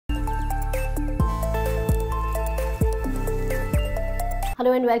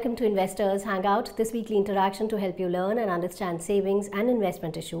Hello and welcome to Investors Hangout. This weekly interaction to help you learn and understand savings and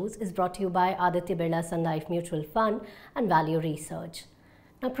investment issues is brought to you by Aditya Birla Sun Life Mutual Fund and Value Research.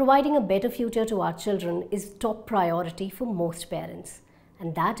 Now, providing a better future to our children is top priority for most parents,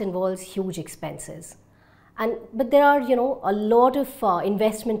 and that involves huge expenses. But there are, a lot of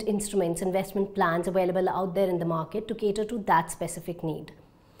investment instruments, investment plans available out there in the market to cater to that specific need.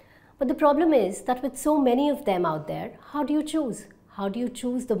 But the problem is that with so many of them out there, how do you choose? How do you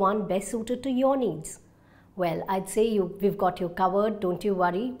choose the one best suited to your needs? Well, I'd say we've got you covered. Don't you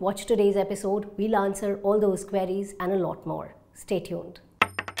worry. Watch today's episode. We'll answer all those queries and a lot more. Stay tuned.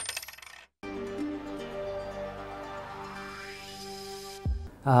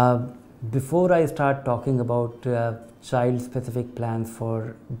 Before I start talking about child-specific plans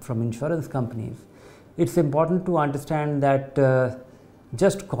from insurance companies, it's important to understand that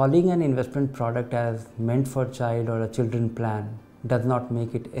just calling an investment product as meant for child or a children plan does not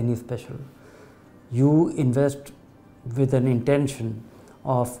make it any special. You invest with an intention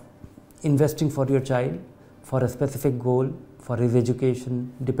of investing for your child, for a specific goal, for his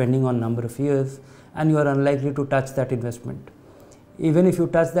education, depending on number of years, and you are unlikely to touch that investment. Even if you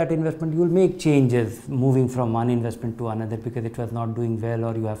touch that investment, you will make changes moving from one investment to another because it was not doing well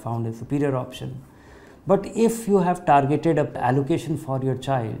or you have found a superior option. But if you have targeted an allocation for your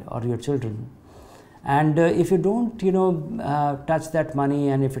child or your children, and if you don't touch that money,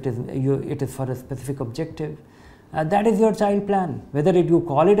 and if it is for a specific objective, that is your child plan, whether you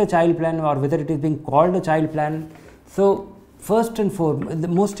call it a child plan or whether it is being called a child plan. So first and foremost, the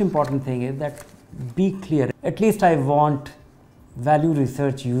most important thing is that be clear. At least I want value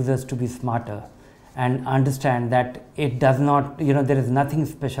research users to be smarter and understand that it does not, there is nothing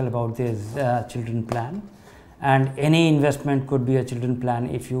special about this children plan, and any investment could be a children plan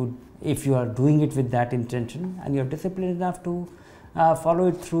if you are doing it with that intention and you're disciplined enough to follow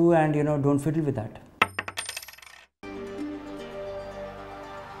it through and don't fiddle with that.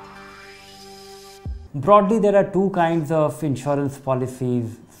 Broadly, there are two kinds of insurance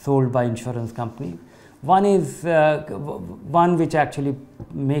policies sold by insurance companies. One is one which actually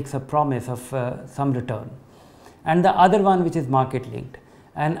makes a promise of some return, and the other one which is market linked,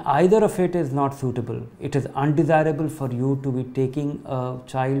 and either of it is not suitable. It is undesirable for you to be taking a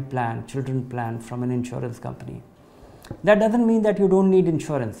children plan from an insurance company. That doesn't mean that you don't need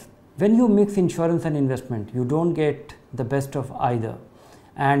insurance. When you mix insurance and investment, you don't get the best of either,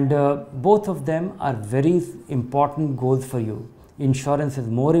 and both of them are very important goals for you. Insurance is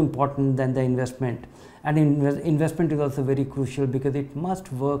more important than the investment, and investment is also very crucial because it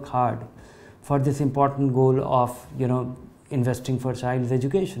must work hard for this important goal of investing for child's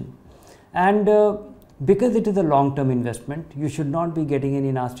education. And because it is a long-term investment, you should not be getting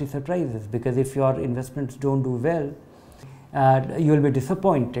any nasty surprises, because if your investments don't do well, you will be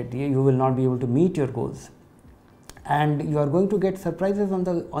disappointed. You will not be able to meet your goals, and you are going to get surprises on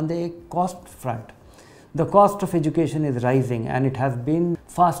the cost front. The cost of education is rising, and it has been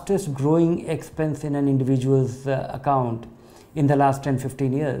fastest growing expense in an individual's account in the last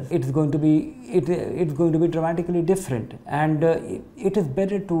 10-15 years. It's going to be dramatically different, and it is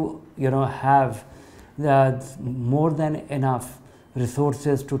better to have more than enough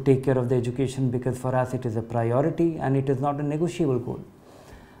resources to take care of the education, because for us it is a priority and it is not a negotiable goal.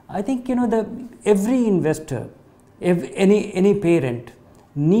 I think every investor, any parent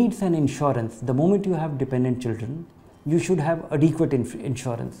needs an insurance. The moment you have dependent children, you should have adequate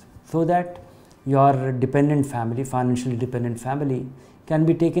insurance so that your dependent family, financially dependent family, can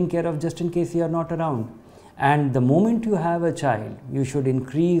be taken care of just in case you are not around. And the moment you have a child, you should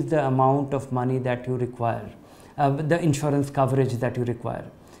increase the amount of money that you require, the insurance coverage that you require.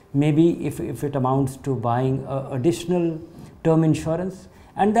 Maybe if it amounts to buying additional term insurance,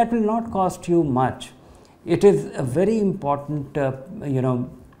 and that will not cost you much. It is a very important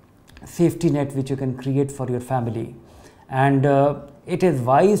safety net which you can create for your family, and it is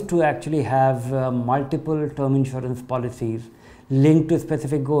wise to actually have multiple term insurance policies linked to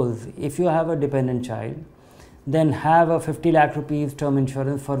specific goals. If you have a dependent child, then have a 50 lakh rupees term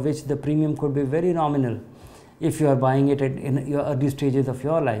insurance for which the premium could be very nominal if you are buying it in your early stages of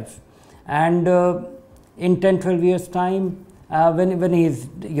your life, and in 10-12 years time, when he is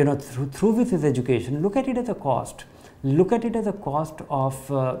through with his education, look at it as a cost. Look at it as a cost of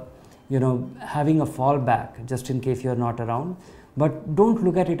having a fallback just in case you are not around, but don't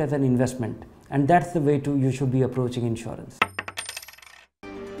look at it as an investment. And that's the way you should be approaching insurance.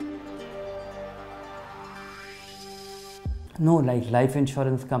 No, like life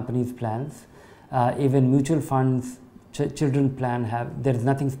insurance companies' plans, even mutual funds, children plan there is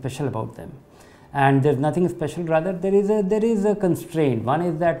nothing special about them. And there's nothing special, rather there is a constraint. One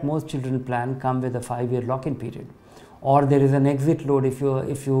is that most children plan come with a 5-year lock-in period, or there is an exit load if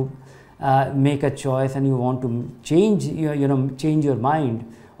you make a choice and you want to change your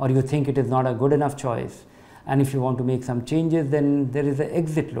mind, or you think it is not a good enough choice, and if you want to make some changes, then there is an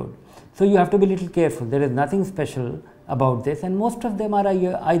exit load. So you have to be a little careful. There is nothing special about this, and most of them are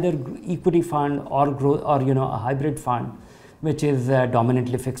either equity fund or growth, or a hybrid fund, which is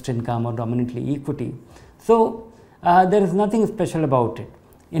dominantly fixed income or dominantly equity. So there is nothing special about it.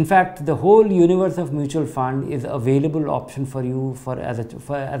 In fact, the whole universe of mutual fund is available option for you as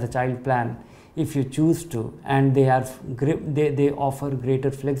a child plan if you choose to, and they offer greater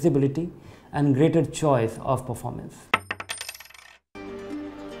flexibility and greater choice of performance.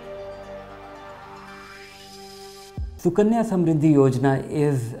 Sukanya Samriddhi Yojana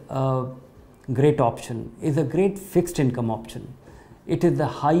is a great option, is a great fixed income option. It is the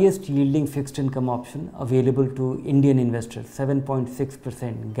highest yielding fixed income option available to Indian investors,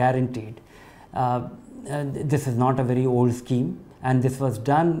 7.6% guaranteed. This is not a very old scheme, and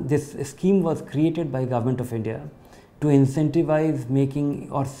this scheme was created by Government of India to incentivize making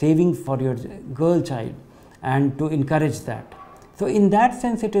or saving for your girl child and to encourage that. So in that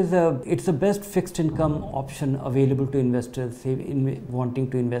sense, it's the best fixed income option available to investors wanting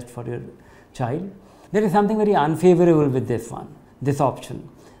to invest for your child. There is something very unfavorable with this option.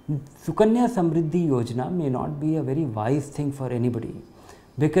 Sukanya Samriddhi Yojana may not be a very wise thing for anybody,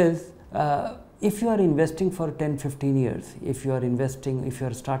 because if you are investing for 10-15 years, if you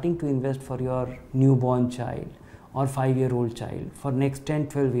are starting to invest for your newborn child or 5-year-old child for next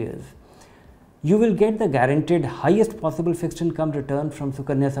 10-12 years, you will get the guaranteed highest possible fixed income return from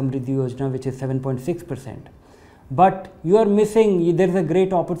Sukanya Samriddhi Yojana, which is 7.6%. But you are missing, there is a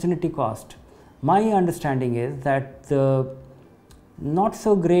great opportunity cost. My understanding is that the not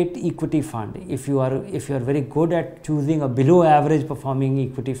so great equity fund, if you are very good at choosing a below average performing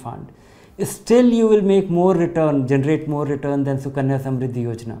equity fund, still you will make more return, generate more return than Sukanya Samriddhi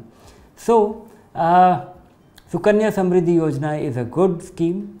Yojana. So Sukanya Samriddhi Yojana is a good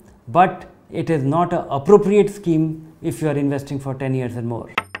scheme, but it is not an appropriate scheme if you are investing for 10 years and more.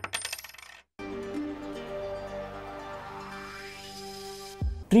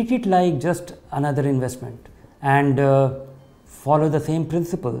 Treat it like just another investment and follow the same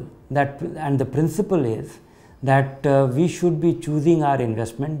principle. And the principle is that we should be choosing our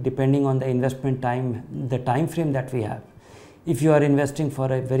investment depending on the investment time, the time frame that we have. If you are investing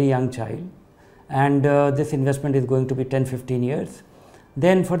for a very young child and this investment is going to be 10-15 years,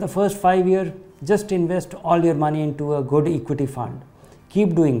 then for the first 5 years, just invest all your money into a good equity fund.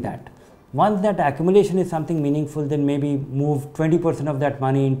 Keep doing that. Once that accumulation is something meaningful, then maybe move 20% of that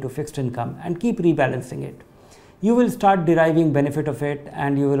money into fixed income and keep rebalancing it. You will start deriving benefit of it,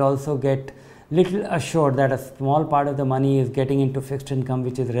 and you will also get little assured that a small part of the money is getting into fixed income,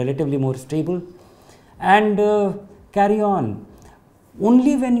 which is relatively more stable, and carry on.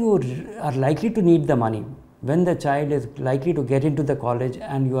 Only when you are likely to need the money, when the child is likely to get into the college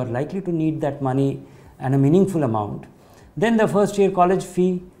and you are likely to need that money and a meaningful amount, then the first year college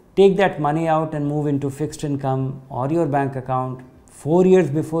fee, take that money out and move into fixed income or your bank account 4 years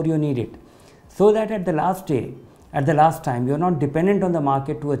before you need it, so that at the last time, you are not dependent on the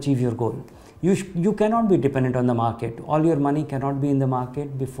market to achieve your goal. You cannot be dependent on the market. All your money cannot be in the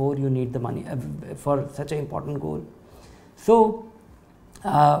market before you need the money for such an important goal. So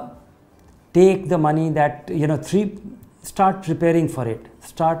take the money that, start preparing for it.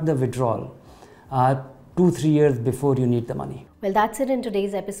 Start the withdrawal 2-3 years before you need the money. Well, that's it in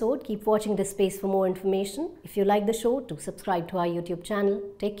today's episode. Keep watching this space for more information. If you like the show, do subscribe to our YouTube channel.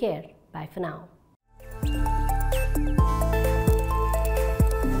 Take care. Bye for now.